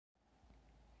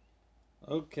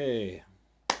Okay,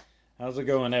 how's it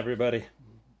going, everybody?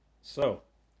 So,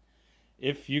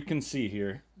 if you can see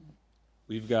here,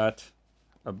 we've got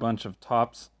a bunch of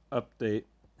Topps Update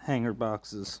hanger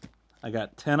boxes. I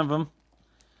got 10 of them.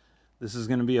 This is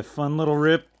going to be a fun little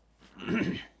rip.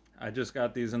 I just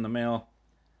got these in the mail.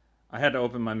 I had to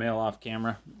open my mail off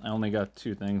camera. I only got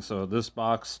two things. So, this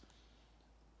box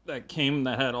that came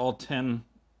that had all 10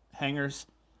 hangers,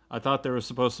 I thought there was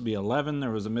supposed to be 11.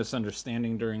 There was a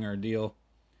misunderstanding during our deal.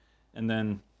 And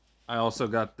then I also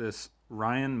got this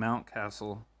Ryan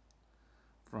Mountcastle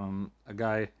from a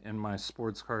guy in my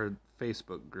sports card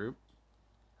Facebook group.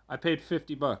 I paid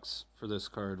 $50 for this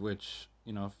card, which,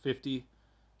 50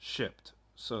 shipped.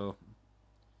 So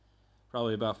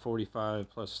probably about 45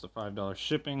 plus the $5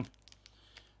 shipping.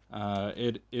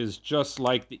 It is just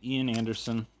like the Ian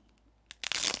Anderson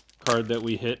card that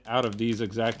we hit out of these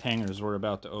exact hangers we're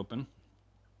about to open.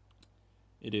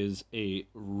 It is a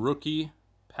rookie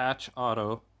patch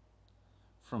auto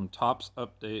from Topps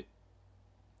Update,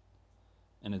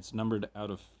 and it's numbered out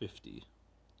of 50.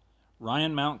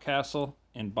 Ryan Mountcastle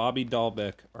and Bobby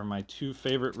Dahlbeck are my two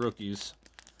favorite rookies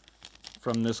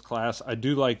from this class. I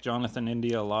do like Jonathan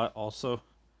India a lot also,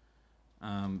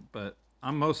 but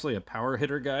I'm mostly a power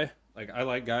hitter guy. Like, I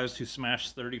like guys who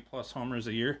smash 30-plus homers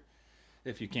a year.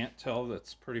 If you can't tell,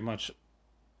 that's pretty much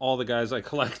all the guys I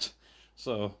collect.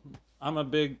 So I'm a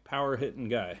big power hitting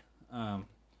guy.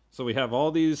 So we have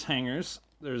all these hangers.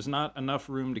 There's not enough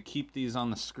room to keep these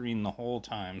on the screen the whole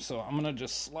time. So I'm going to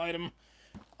just slide them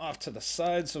off to the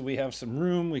side so we have some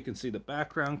room. We can see the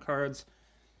background cards.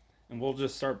 And we'll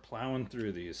just start plowing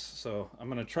through these. So I'm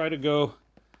going to try to go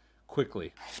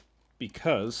quickly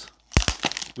because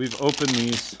we've opened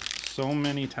these so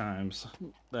many times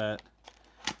that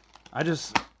I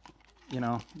just,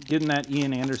 getting that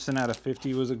Ian Anderson out of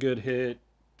 50 was a good hit.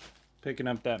 Picking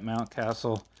up that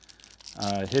Mountcastle.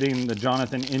 Hitting the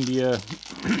Jonathan India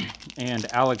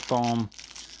and Alec Bohm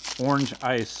Orange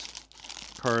Ice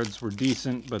cards were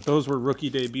decent, but those were rookie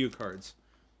debut cards.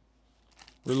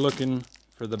 We're looking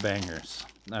for the bangers.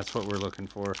 That's what we're looking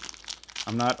for.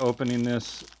 I'm not opening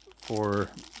this for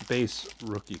base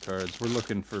rookie cards. We're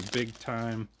looking for big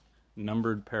time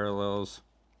numbered parallels,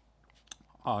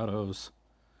 autos.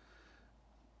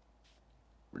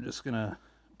 We're just going to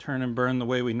turn and burn the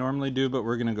way we normally do, but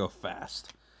we're going to go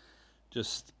fast.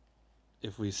 Just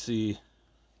if we see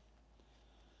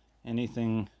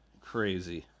anything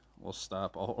crazy, we'll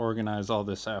stop. I'll organize all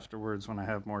this afterwards when I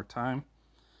have more time.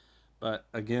 But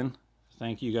again,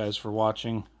 thank you guys for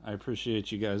watching. I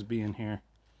appreciate you guys being here.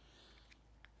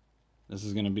 This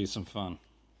is going to be some fun.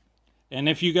 And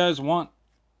if you guys want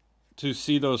to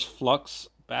see those Flux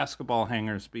basketball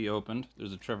hangers be opened,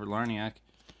 there's a Trevor Larniak,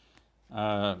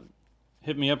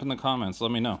 hit me up in the comments.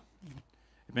 Let me know.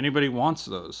 If anybody wants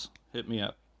those, hit me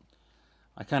up.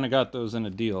 I kind of got those in a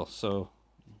deal, so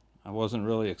I wasn't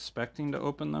really expecting to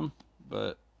open them,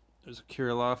 but there's a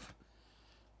Kirilov.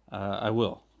 I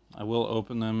will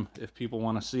open them if people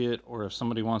want to see it or if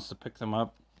somebody wants to pick them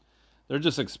up. They're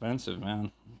just expensive,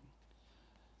 man.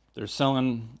 They're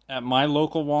selling at my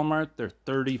local Walmart, they're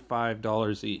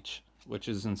 $35 each, which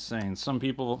is insane. Some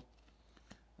people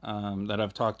that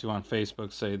I've talked to on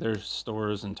Facebook say their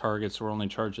stores and Targets were only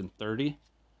charging $30.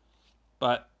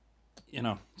 But,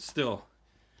 still,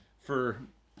 for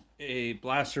a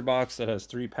blaster box that has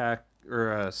 3-pack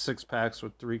or 6 packs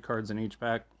with 3 cards in each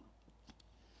pack,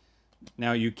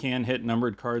 now you can hit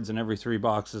numbered cards in every 3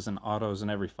 boxes and autos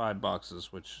in every 5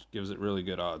 boxes, which gives it really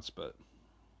good odds. But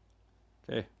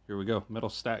okay, here we go. Middle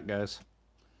stack, guys.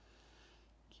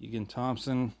 Keegan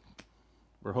Thompson.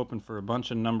 We're hoping for a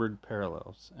bunch of numbered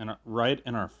parallels. And right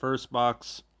in our first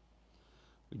box,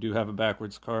 we do have a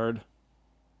backwards card.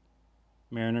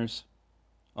 Mariners.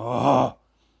 Oh,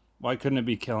 why couldn't it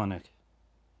be Kelenic?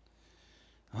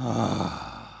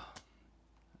 Ah,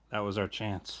 that was our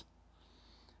chance.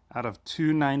 Out of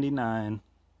 299,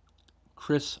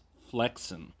 Chris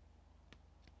Flexen.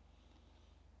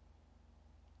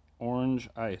 Orange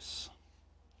Ice.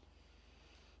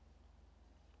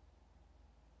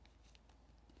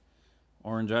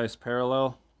 Orange Ice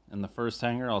parallel in the first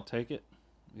hanger. I'll take it.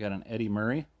 We got an Eddie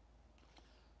Murray.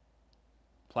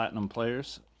 Platinum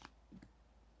players.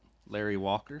 Larry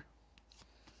Walker.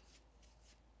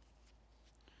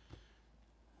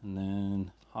 And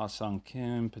then Ha-Seong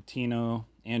Kim, Patino,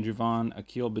 Andrew Vaughn,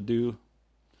 Akil Baddoo.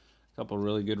 A couple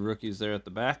really good rookies there at the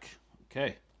back.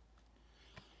 Okay.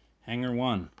 Hanger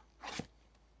 1.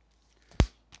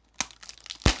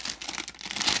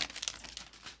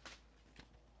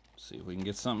 See if we can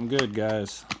get something good,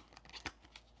 guys.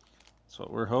 That's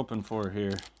what we're hoping for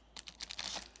here.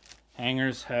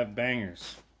 Hangers have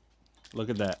bangers. Look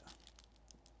at that.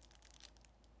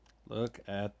 Look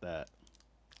at that.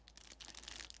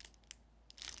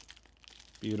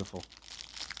 Beautiful.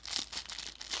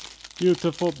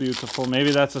 Beautiful, beautiful.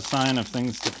 Maybe that's a sign of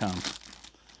things to come.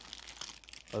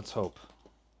 Let's hope.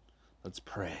 Let's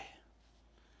pray.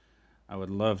 I would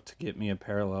love to get me a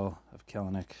parallel of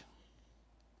Kelenic.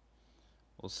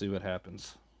 We'll see what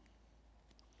happens.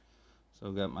 So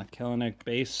I've got my Kelenic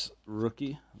base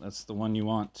rookie. That's the one you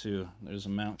want too. There's a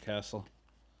Mountcastle.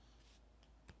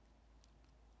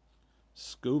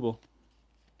 Scooble.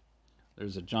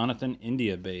 There's a Jonathan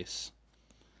India base.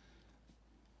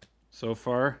 So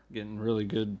far, getting really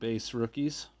good base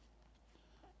rookies.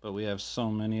 But we have so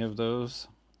many of those.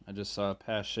 I just saw a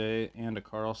Pache and a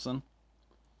Carlson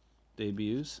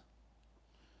debuts.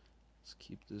 Let's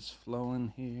keep this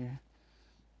flowing here.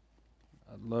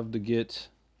 I'd love to get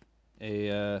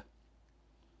a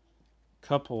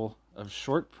couple of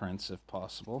short prints if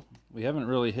possible. We haven't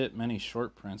really hit many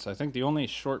short prints. I think the only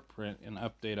short print and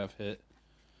update I've hit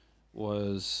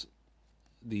was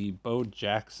the Bo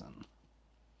Jackson.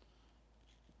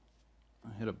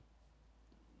 I hit a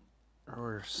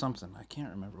or something. I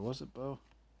can't remember. Was it Bo?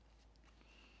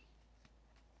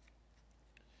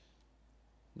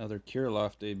 Another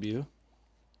Kirilloff debut.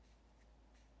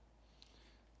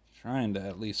 Trying to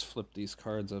at least flip these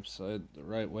cards upside the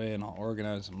right way, and I'll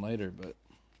organize them later, but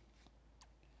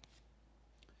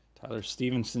Tyler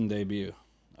Stevenson debut.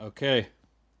 Okay.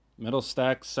 Middle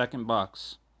stack, second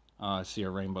box. I see a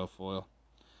rainbow foil.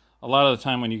 A lot of the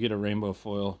time when you get a rainbow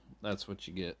foil, that's what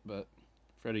you get. But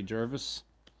Freddie Jervis,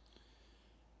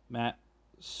 Matt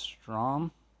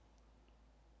Strom,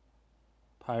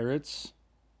 Pirates,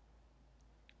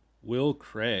 Will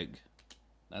Craig.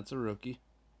 That's a rookie.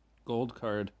 Gold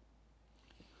card.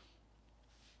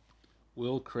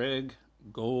 Will Craig,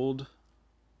 gold.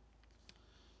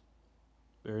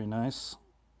 Very nice.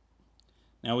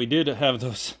 Now we did have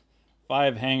those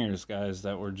 5 hangers, guys,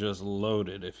 that were just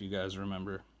loaded, if you guys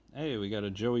remember. Hey, we got a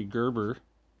Joey Gerber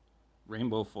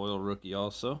rainbow foil rookie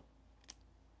also.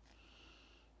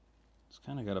 It's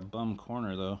kind of got a bum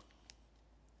corner, though.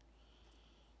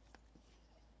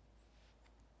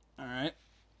 All right.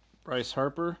 Bryce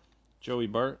Harper, Joey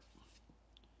Bart,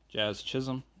 Jazz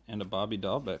Chisholm, and a Bobby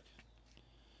Dahlbeck.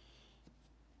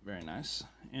 Very nice.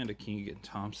 And a Keegan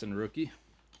Thompson rookie.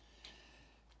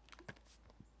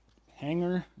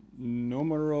 Hanger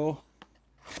numero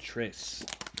 3.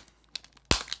 See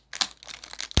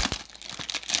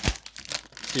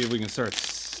if we can start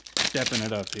stepping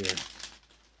it up here.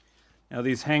 Now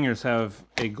these hangers have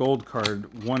a gold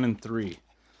card 1 and 3.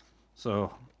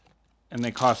 So, and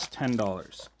they cost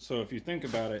 $10. So if you think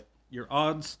about it, your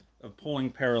odds of pulling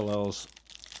parallels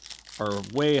are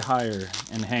way higher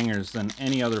in hangers than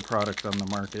any other product on the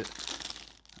market.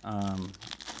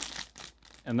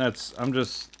 And that's, I'm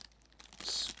just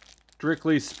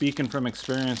strictly speaking from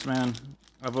experience, man.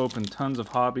 I've opened tons of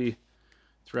hobby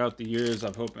throughout the years.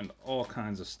 I've opened all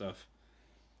kinds of stuff.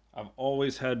 I've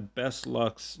always had best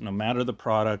lucks, no matter the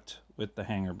product, with the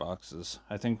hanger boxes.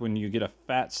 I think when you get a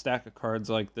fat stack of cards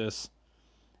like this,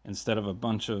 instead of a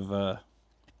bunch of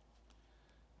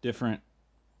different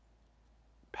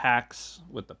packs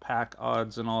with the pack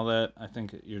odds and all that, I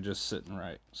think you're just sitting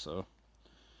right. So,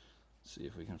 let's see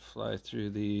if we can fly through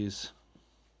these.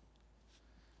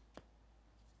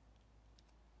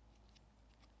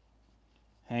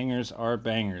 Hangers are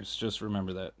bangers. Just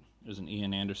remember that. There's an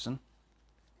Ian Anderson.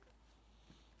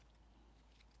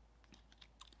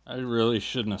 I really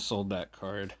shouldn't have sold that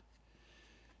card.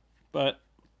 But,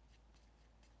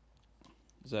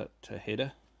 is that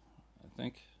Tejeda? I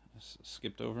think. I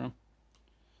skipped over him.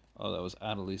 Oh, that was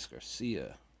Adolis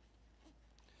Garcia.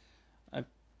 I've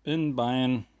been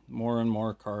buying more and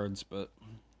more cards, but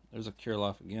there's a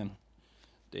Kirilloff again.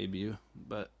 Debut.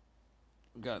 But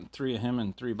we've gotten 3 of him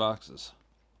in 3 boxes.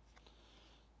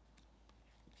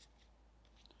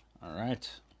 All right.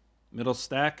 Middle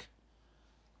stack.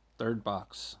 3rd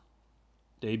box.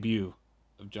 Debut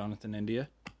of Jonathan India.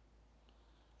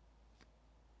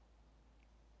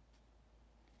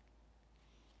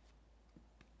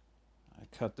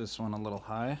 I cut this one a little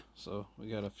high, so we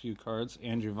got a few cards.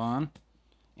 Andrew Vaughn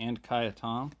and Kaya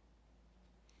Tom.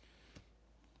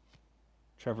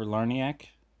 Trevor Larniak.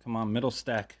 Come on, middle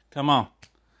stack. Come on.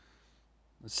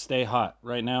 Let's stay hot.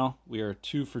 Right now, we are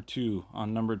 2 for 2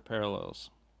 on numbered parallels.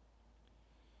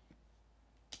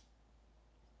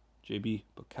 JB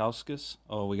Bukowskis.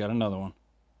 Oh, we got another one.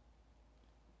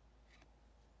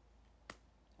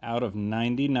 Out of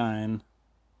 99.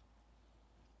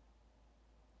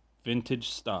 Vintage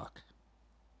stock.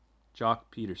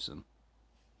 Jock Peterson.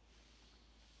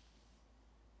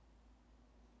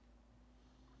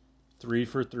 3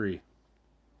 for 3.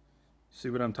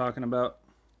 See what I'm talking about?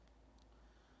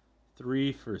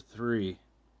 3 for 3.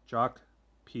 Jock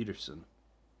Peterson.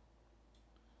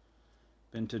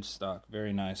 Vintage stock.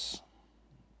 Very nice.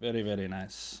 Very, very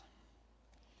nice.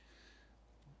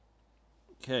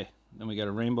 Okay, then we got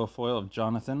a rainbow foil of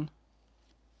Jonathan.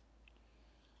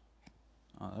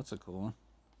 Oh, that's a cool one.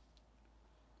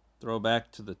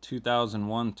 Throwback to the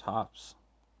 2001 Topps.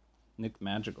 Nick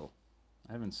Magical.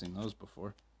 I haven't seen those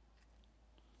before.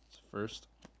 It's first.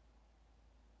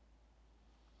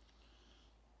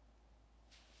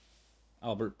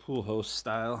 Albert Pujols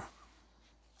style.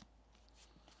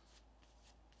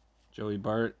 Joey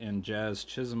Bart and Jazz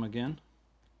Chisholm again.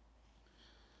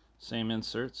 Same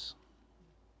inserts.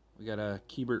 We got a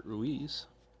Keibert Ruiz.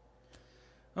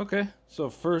 Okay, so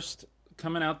first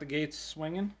coming out the gates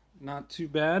swinging. Not too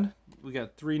bad. We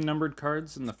got 3 numbered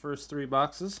cards in the first 3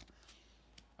 boxes.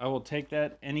 I will take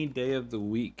that any day of the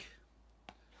week.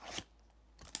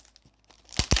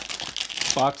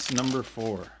 Box number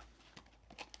 4.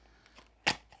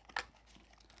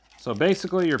 So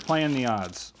basically you're playing the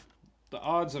odds. The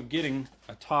odds of getting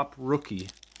a top rookie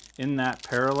in that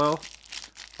parallel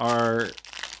are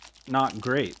not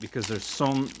great because there's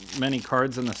so many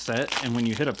cards in the set, and when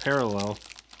you hit a parallel,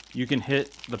 you can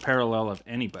hit the parallel of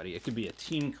anybody. It could be a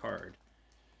team card.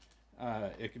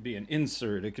 It could be an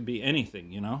insert. It could be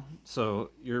anything, you know? So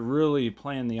you're really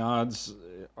playing the odds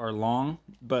are long,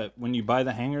 but when you buy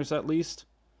the hangers at least,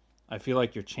 I feel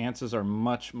like your chances are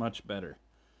much, much better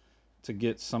to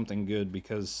get something good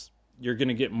because you're going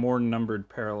to get more numbered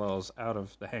parallels out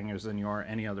of the hangers than you are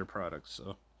any other product.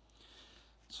 So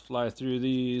let's fly through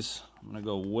these. I'm going to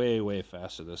go way, way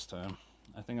faster this time.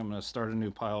 I think I'm going to start a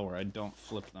new pile where I don't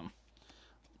flip them.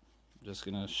 I'm just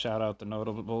going to shout out the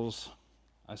notables.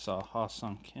 I saw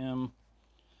Ha-Sung Kim.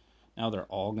 Now they're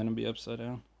all going to be upside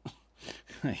down.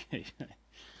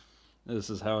 This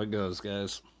is how it goes,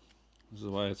 guys. This is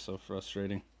why it's so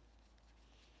frustrating.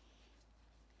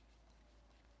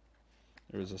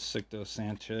 There's a Sicto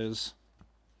Sanchez.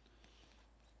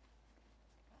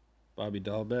 Bobby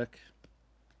Dahlbeck.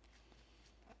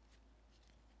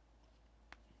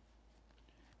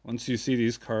 Once you see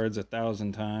these cards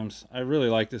 1,000 times, I really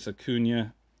like this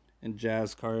Acuna and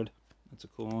Jazz card. That's a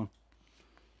cool one.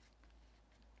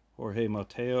 Jorge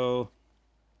Mateo.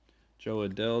 Joe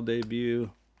Adele debut.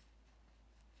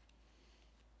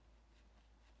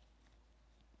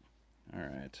 All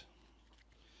right.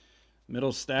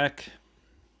 Middle stack.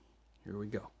 Here we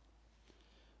go.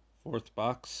 4th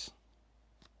box.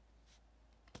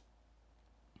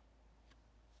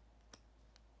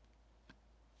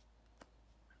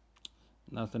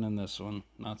 Nothing in this one.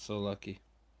 Not so lucky.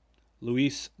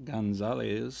 Luis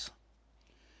Gonzalez.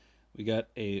 We got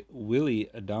a Willie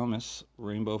Adames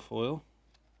rainbow foil.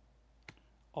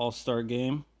 All-Star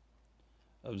Game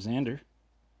of Xander.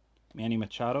 Manny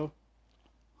Machado.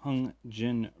 Hung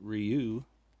Jin Ryu.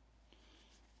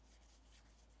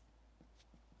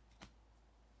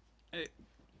 Hey,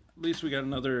 at least we got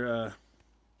another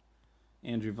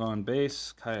Andrew Vaughn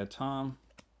base. Kaya Tom.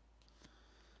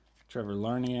 Trevor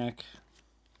Larniak.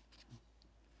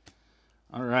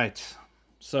 All right,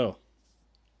 so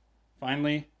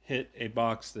finally hit a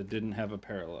box that didn't have a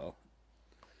parallel.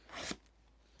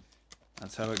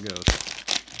 That's how it goes.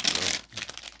 So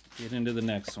get into the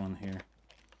next one here.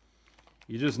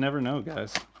 You just never know,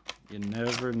 guys. You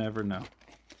never know.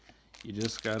 You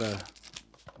just gotta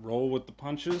roll with the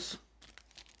punches.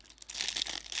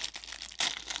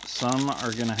 Some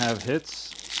are gonna have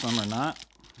hits, some are not.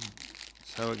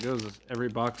 That's how it goes. Every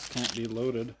box can't be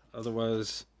loaded,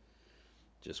 otherwise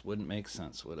just wouldn't make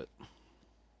sense, would it? So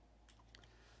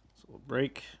we'll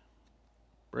break,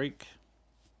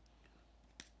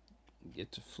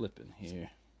 get to flipping here.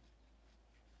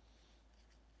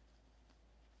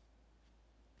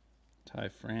 Ty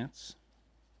France.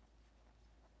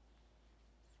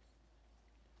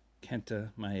 Kenta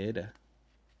Maeda.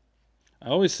 I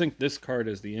always think this card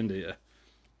is the India.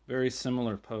 Very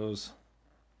similar pose.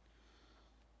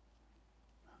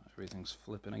 Everything's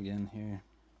flipping again here.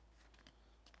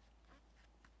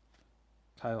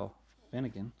 Kyle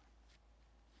Finnegan.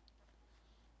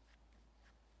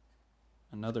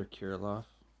 Another Kirilloff.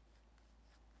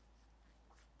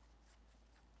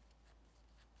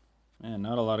 Man,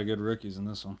 not a lot of good rookies in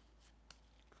this one.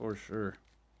 For sure.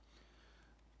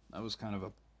 That was kind of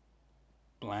a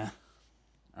blah.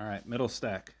 All right, middle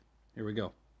stack. Here we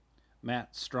go.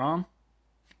 Matt Strom.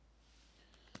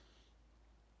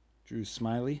 Drew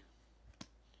Smiley.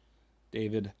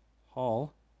 David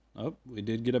Hall. Oh, we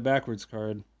did get a backwards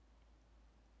card.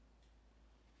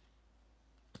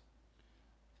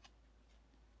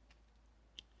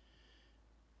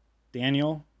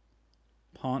 Daniel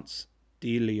Ponce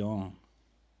de Leon.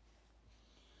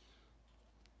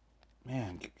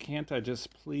 Man, can't I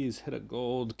just please hit a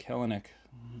gold Kelenic?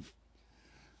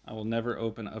 I will never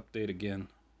open update again.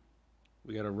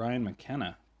 We got a Ryan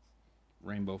McKenna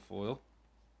rainbow foil.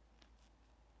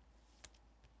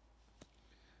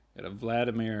 Got a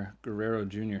Vladimir Guerrero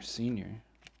Jr. Senior.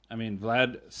 I mean,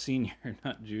 Vlad Senior,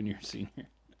 not Junior Senior.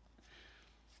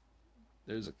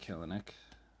 There's a Kelenic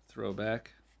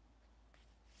throwback.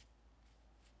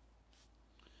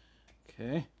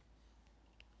 Okay.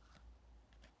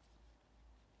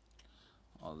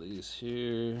 All these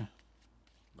here.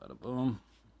 Bada boom.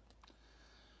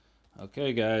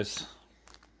 Okay, guys.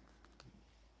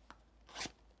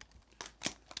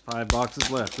 5 boxes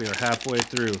left. We are halfway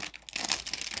through.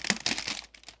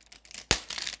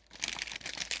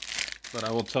 But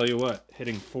I will tell you what,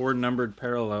 hitting 4 numbered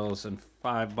parallels in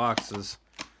 5 boxes,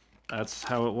 that's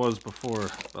how it was before.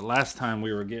 But last time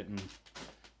we were getting,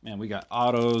 man, we got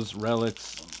autos,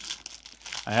 relics.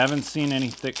 I haven't seen any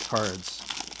thick cards.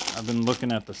 I've been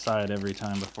looking at the side every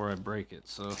time before I break it,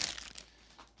 so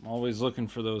I'm always looking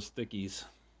for those thickies.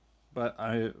 But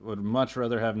I would much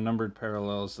rather have numbered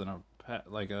parallels than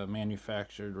like a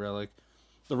manufactured relic.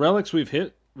 The relics we've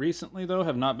hit recently, though,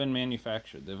 have not been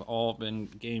manufactured. They've all been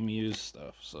game-used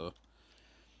stuff, so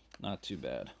not too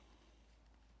bad.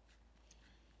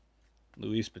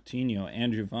 Luis Patino,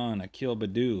 Andrew Vaughn, Akil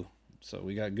Baddoo. So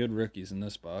we got good rookies in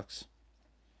this box.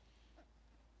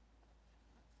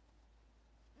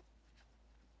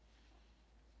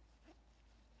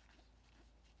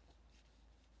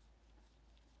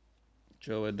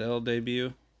 Joe Adell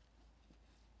debut.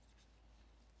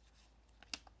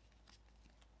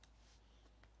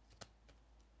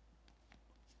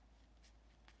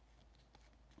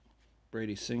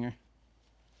 Brady Singer.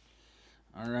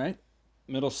 All right.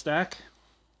 Middle stack.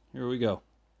 Here we go.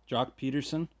 Jock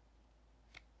Peterson.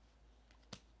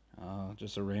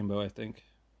 Just a rainbow, I think.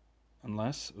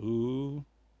 Unless, ooh.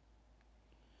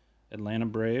 Atlanta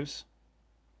Braves.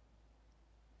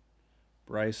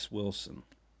 Bryce Wilson.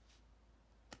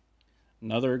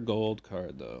 Another gold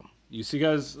card, though. You see,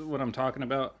 guys, what I'm talking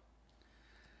about?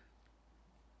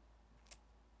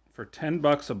 For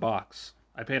 $10 a box,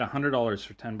 I paid $100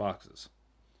 for 10 boxes.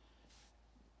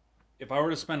 If I were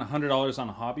to spend $100 on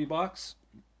a hobby box,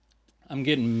 I'm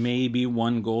getting maybe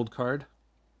 1 gold card.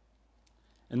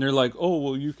 And they're like, oh,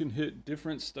 well, you can hit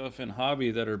different stuff in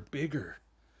hobby that are bigger.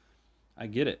 I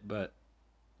get it, but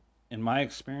in my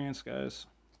experience, guys,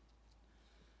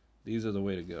 these are the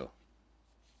way to go.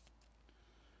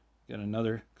 Got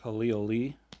another Khalil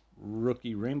Lee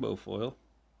rookie rainbow foil.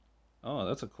 Oh,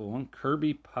 that's a cool one.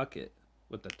 Kirby Puckett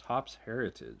with the Topps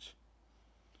Heritage.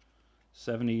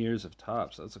 70 years of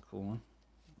Topps. That's a cool one.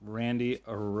 Randy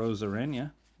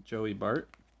Arozarena, Joey Bart.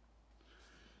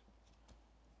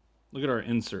 Look at our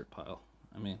insert pile.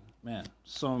 I mean, man,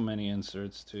 so many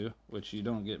inserts too, which you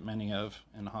don't get many of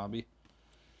in hobby.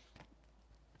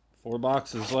 4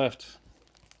 boxes left.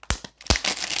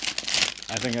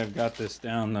 I think I've got this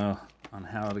down though on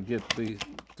how to get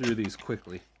through these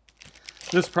quickly.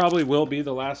 This probably will be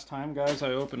the last time, guys,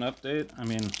 I open update. I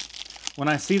mean, when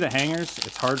I see the hangers,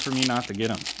 it's hard for me not to get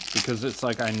them because it's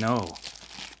like I know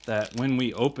that when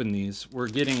we open these, we're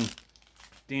getting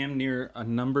damn near a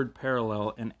numbered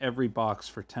parallel in every box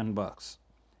for $10.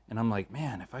 And I'm like,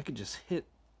 man, if I could just hit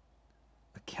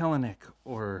a Kelenic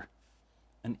or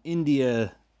an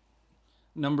India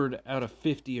numbered out of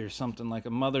 50 or something, like a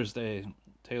Mother's Day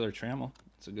Taylor Trammell.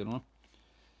 It's a good one.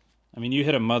 I mean, you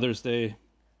hit a Mother's Day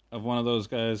of one of those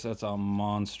guys, that's a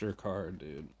monster card,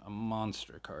 dude. A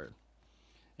monster card.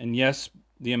 And yes,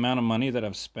 the amount of money that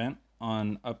I've spent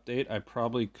on update, I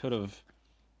probably could have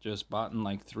just bought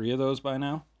like 3 of those by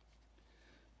now.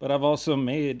 But I've also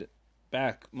made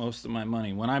back most of my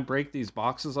money. When I break these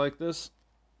boxes like this,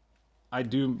 I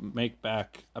do make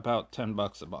back about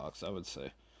 $10 a box, I would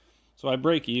say. So I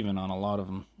break even on a lot of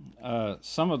them.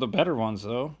 Some of the better ones,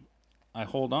 though, I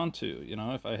hold on to. You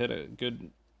know, if I hit a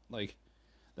good, like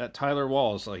that Tyler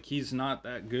Walls, like he's not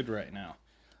that good right now.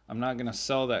 I'm not going to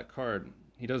sell that card.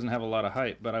 He doesn't have a lot of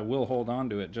hype, but I will hold on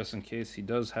to it just in case he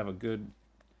does have a good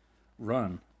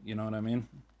run. You know what I mean?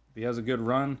 If he has a good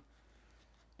run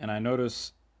and I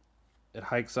notice it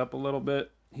hikes up a little bit,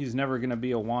 he's never going to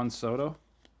be a Juan Soto,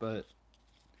 but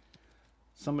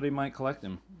somebody might collect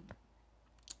him.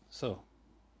 So,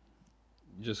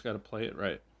 you just got to play it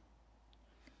right.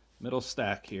 Middle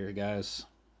stack here, guys.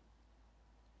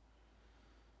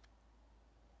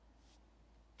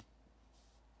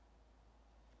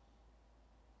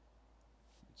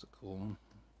 It's a cool one.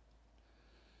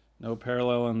 No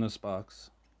parallel in this box,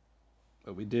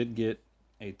 but we did get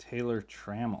a Taylor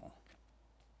Trammell.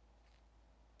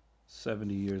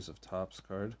 70 Years of Topps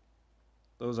card.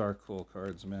 Those are cool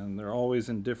cards, man. They're always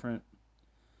in different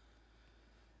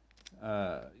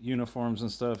uniforms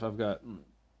and stuff. I've got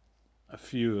a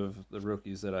few of the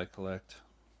rookies that I collect.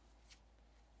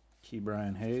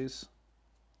 Ke'Bryan Hayes,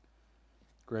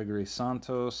 Gregory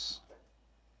Santos,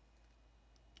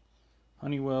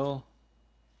 Honeywell.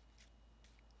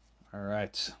 All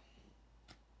right.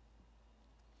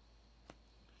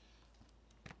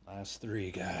 Last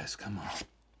three, guys. Come on.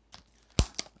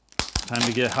 Time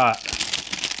to get hot.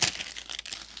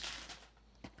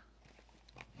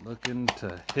 Looking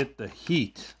to hit the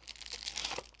heat.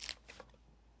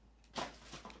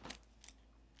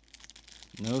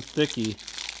 No thickie.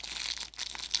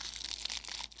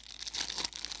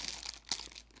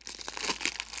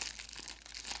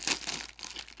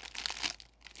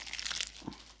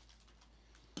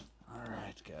 All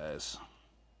right, guys.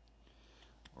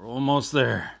 We're almost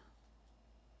there.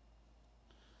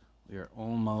 We are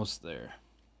almost there.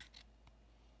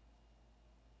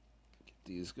 Get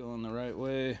these going the right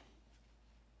way.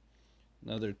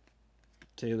 Another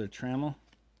Taylor Trammell.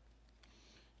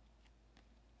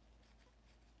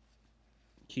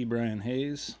 Ke'Bryan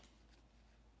Hayes.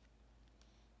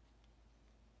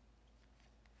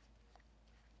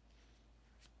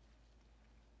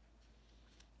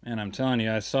 Man, I'm telling you,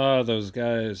 I saw those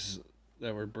guys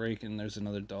that were breaking. There's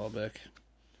another Dahlbeck.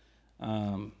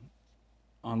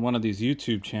 On one of these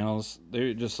YouTube channels,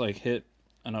 they just like hit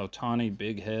an Ohtani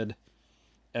big head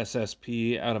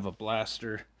SSP out of a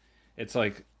blaster. It's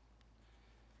like,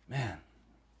 man,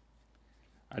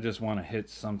 I just want to hit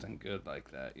something good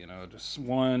like that, you know, just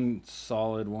one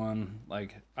solid one.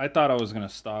 Like, I thought I was going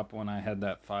to stop when I had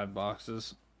that 5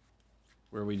 boxes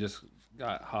where we just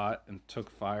got hot and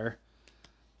took fire.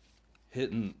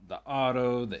 Hitting the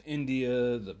auto, the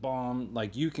India, the bomb.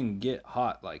 Like, you can get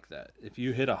hot like that. If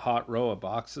you hit a hot row of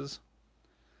boxes.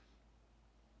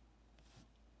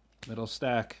 Middle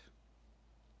stack.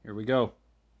 Here we go.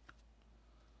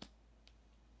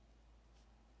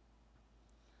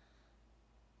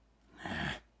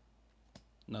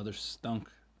 Another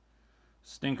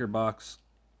stinker box.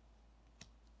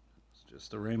 It's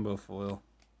just a rainbow foil.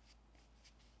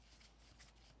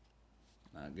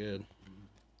 Not good.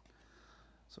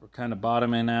 So we're kind of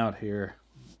bottoming out here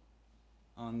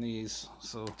on these.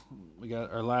 So we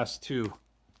got our last two.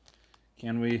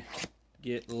 Can we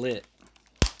get lit?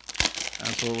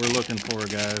 That's what we're looking for,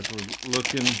 guys. We're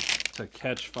looking to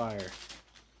catch fire.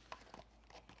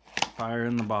 Fire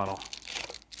in the bottle.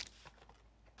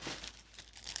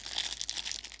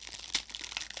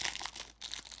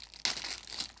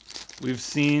 We've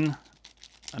seen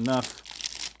enough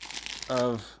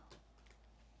of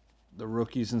the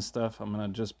rookies and stuff. I'm going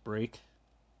to just break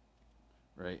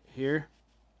right here.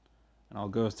 And I'll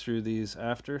go through these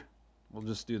after. We'll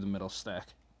just do the middle stack.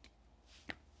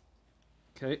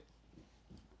 Okay.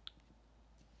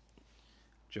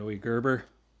 Joey Gerber.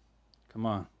 Come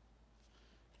on.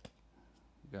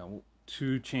 We got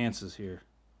 2 chances here.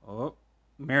 Oh,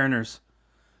 Mariners.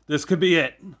 This could be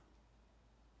it.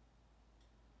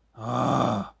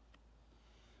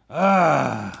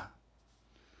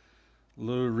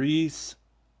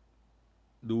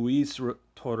 Luis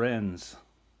Torrens.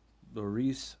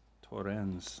 Luis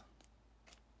Torrens.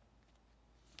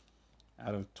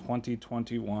 Out of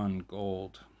 2021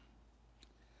 gold.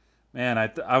 Man,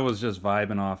 I was just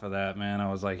vibing off of that, man.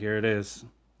 I was like, here it is.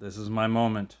 This is my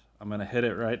moment. I'm going to hit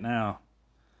it right now.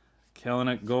 Killing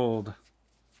it gold.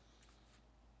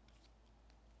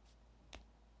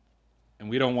 And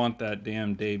we don't want that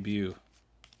damn debut.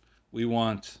 We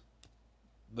want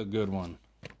the good one.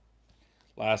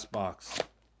 Last box.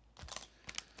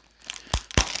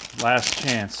 Last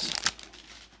chance.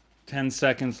 10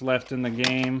 seconds left in the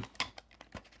game.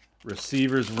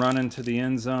 Receivers running to the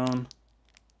end zone.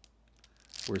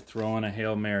 We're throwing a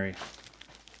Hail Mary.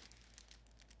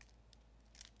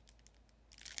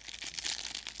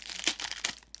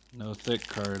 No thick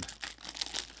card.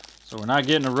 So we're not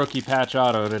getting a rookie patch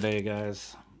auto today,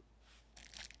 guys.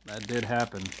 That did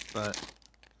happen, but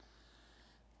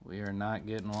we are not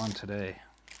getting one today.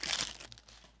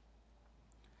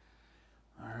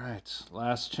 All right,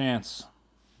 last chance.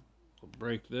 We'll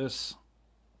break this.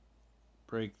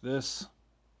 Break this.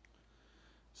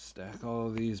 Stack all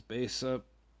of these base up.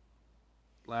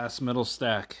 Last middle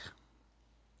stack.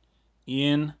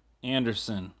 Ian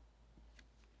Anderson.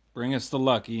 Bring us the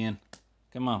luck, Ian.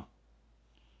 Come on.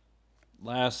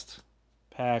 Last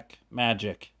pack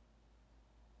magic.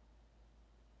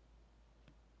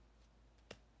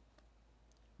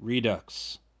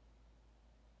 Redux.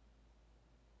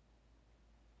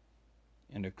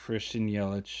 and a Christian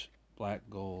Yelich black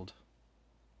gold.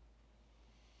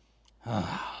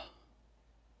 Not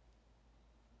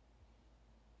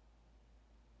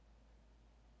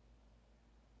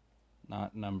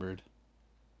numbered.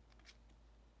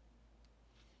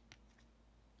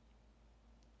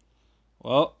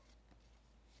 Well,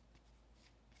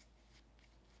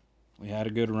 we had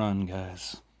a good run,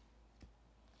 guys.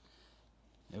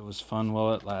 It was fun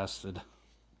while it lasted.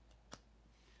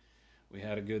 We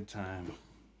had a good time.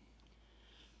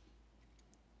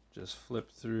 Just flip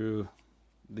through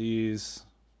these.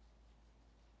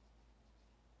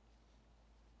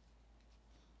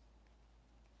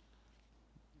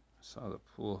 I saw the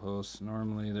pool host.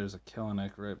 Normally there's a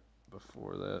Kellenic right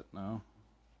before that. No.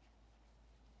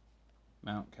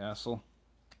 Mountcastle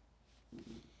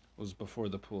was before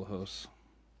the pool host.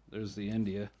 There's the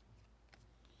India.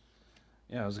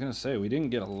 Yeah, I was going to say, we didn't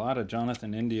get a lot of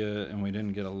Jonathan India, and we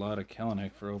didn't get a lot of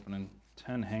Kellenic for opening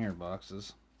 10 hanger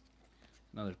boxes.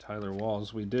 Another Tyler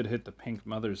Walls. We did hit the pink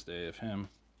Mother's Day of him.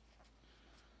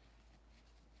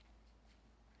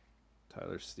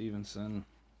 Tyler Stevenson.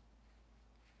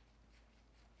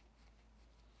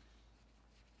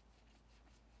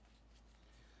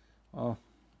 Well,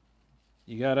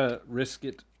 you got to risk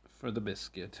it for the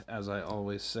biscuit, as I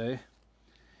always say.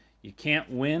 You can't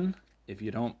win if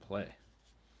you don't play.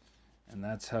 And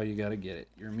that's how you got to get it.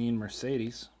 Your mean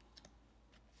Mercedes.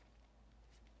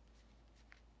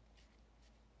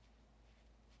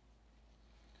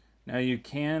 Now you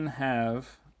can have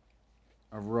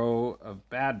a row of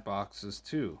bad boxes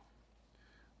too,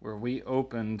 where we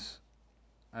opened,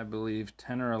 I believe,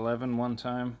 10 or 11 one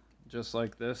time, just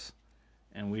like this,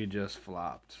 and we just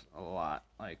flopped a lot,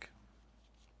 like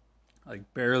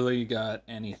barely got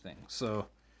anything. So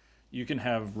you can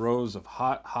have rows of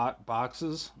hot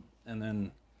boxes, and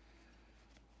then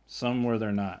some where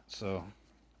they're not. So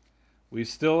we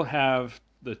still have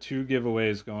the 2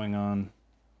 giveaways going on.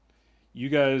 You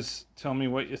guys tell me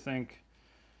what you think.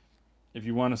 If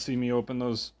you want to see me open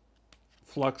those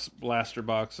Flux blaster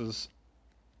boxes,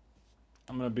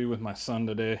 I'm going to be with my son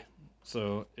today.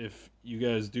 So if you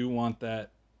guys do want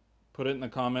that, put it in the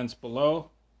comments below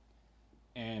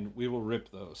and we will rip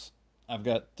those. I've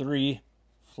got 3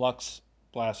 Flux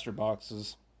blaster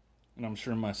boxes and I'm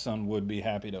sure my son would be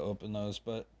happy to open those.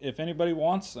 But if anybody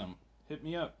wants them, hit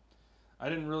me up. I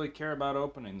didn't really care about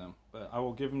opening them, but I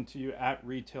will give them to you at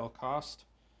retail cost.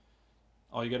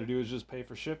 All you got to do is just pay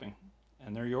for shipping,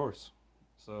 and they're yours.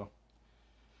 So,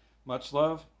 much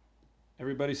love.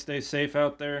 Everybody stay safe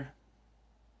out there.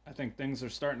 I think things are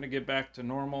starting to get back to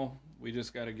normal. We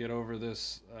just got to get over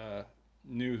this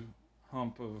new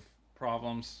hump of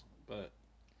problems, but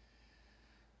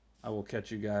I will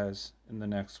catch you guys in the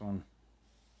next one.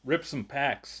 Rip some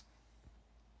packs.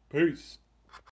 Peace.